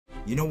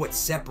You know what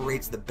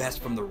separates the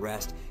best from the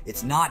rest?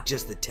 It's not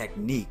just the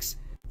techniques.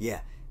 Yeah,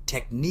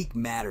 technique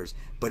matters,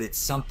 but it's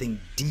something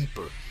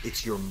deeper.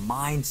 It's your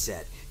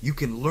mindset. You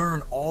can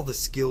learn all the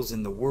skills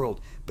in the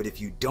world, but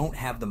if you don't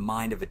have the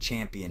mind of a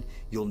champion,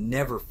 you'll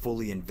never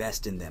fully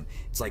invest in them.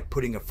 It's like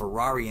putting a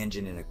Ferrari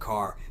engine in a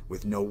car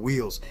with no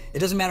wheels. It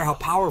doesn't matter how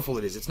powerful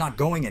it is, it's not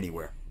going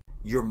anywhere.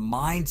 Your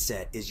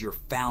mindset is your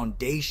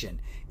foundation.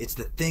 It's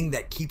the thing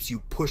that keeps you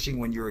pushing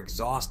when you're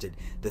exhausted,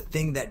 the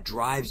thing that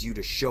drives you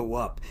to show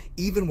up,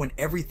 even when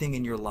everything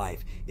in your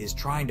life is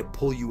trying to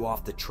pull you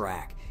off the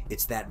track.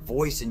 It's that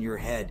voice in your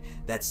head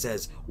that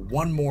says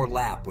one more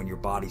lap when your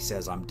body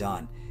says I'm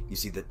done. You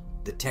see,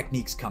 the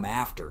techniques come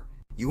after.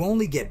 You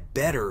only get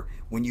better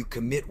when you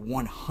commit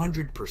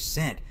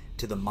 100%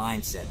 to the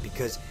mindset,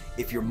 because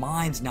if your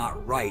mind's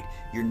not right,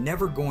 you're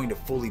never going to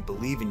fully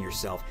believe in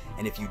yourself,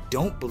 and if you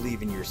don't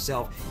believe in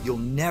yourself, you'll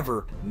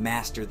never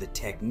master the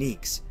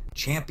techniques.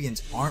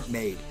 Champions aren't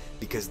made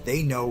because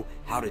they know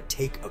how to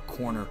take a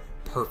corner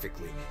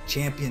perfectly.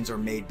 Champions are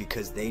made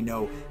because they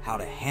know how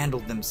to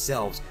handle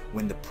themselves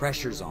when the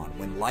pressure's on,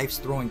 when life's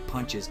throwing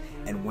punches,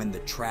 and when the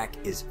track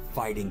is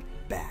fighting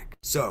back.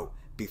 So,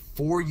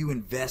 before you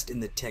invest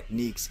in the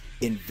techniques,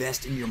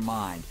 invest in your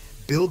mind.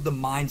 Build the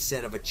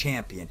mindset of a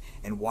champion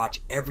and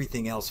watch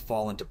everything else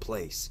fall into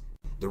place.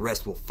 The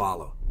rest will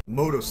follow.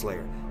 Moto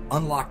Slayer,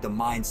 unlock the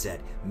mindset,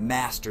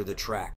 master the track.